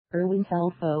Erwin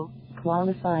Tulfo,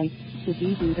 qualified to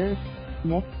be Duterte's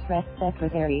next press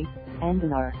secretary.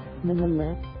 Andanar,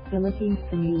 Manila. Philippines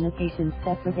Communications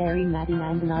Secretary Matin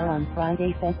Andanar on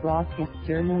Friday said broadcast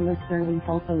journalist Erwin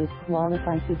Tulfo is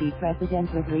qualified to be President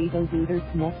Rodrigo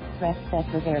Duterte's next press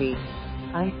secretary.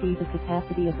 I see the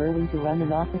capacity of Erwin to run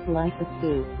an office like a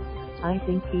stew. I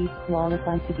think he's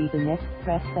qualified to be the next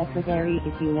press secretary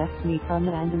if you ask me,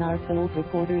 Andanar told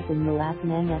reporters in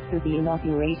Malacañang after the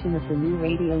inauguration of the new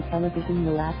Radio-Television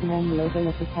Malacañang logo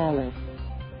at the palace.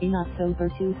 In October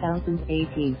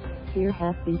 2018, there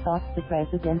have been talks the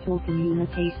Presidential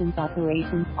Communications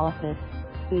Operations Office,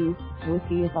 PCOO, would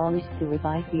be abolished to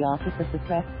revive the office of the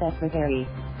press secretary.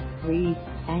 Read,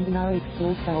 Andanar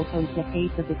extolled Tulfo's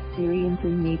decades of experience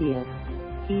in media.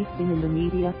 He's been in the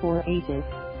media for ages.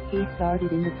 He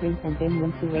started in the print and then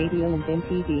went to radio and then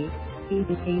TV. He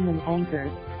became an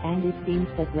anchor, and it seems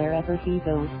that wherever he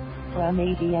goes, from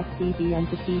ABS CBN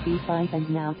to TV5 and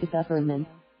now to government,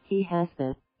 he has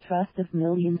the trust of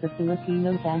millions of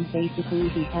Filipinos, and basically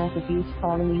he has a huge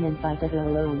following, and by that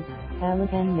alone,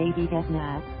 talagang mabigat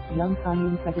na, young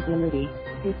kanyang credibility.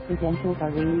 His credentials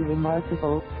are really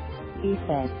remarkable, he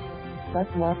said. But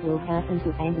what will happen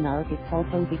to Andanar if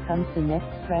Tulfo becomes the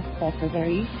next press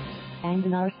secretary?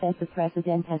 Andanar said the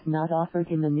president has not offered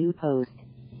him a new post.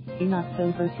 In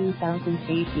October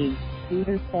 2018,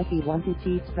 Duterte said he wanted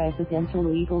chief presidential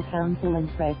legal counsel and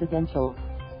presidential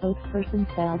spokesperson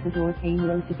Salvador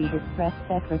Panelo to be his press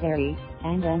secretary,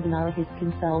 and Anadanar his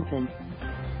consultant.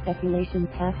 Speculation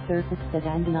has surfaced that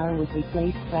Anadanar would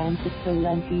replace Francis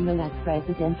Tolentino as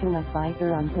presidential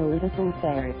advisor on political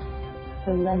affairs.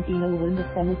 Tolentino won the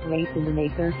Senate race in the May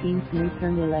 13th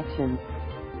midterm elections.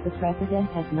 The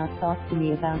president has not talked to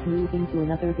me about moving to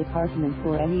another department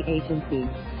or any agency.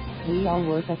 We all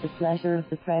work at the pleasure of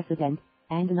the president,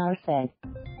 Anadanar said.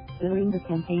 During the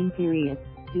campaign period,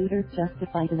 Duterte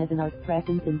justified Anadanar's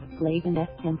presence in Laban's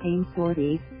campaign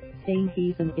sorties, saying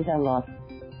he's an ideologue.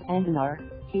 Anadanar,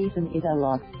 he's an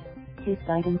ideologue. His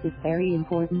guidance is very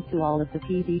important to all of the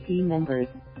PDP members.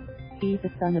 He's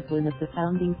the son of one of the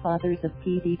founding fathers of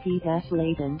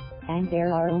PDP-Laban, and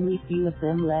there are only few of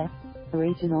them left,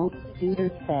 original,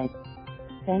 Duterte said.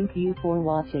 Thank you for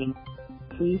watching.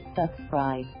 Please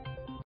subscribe.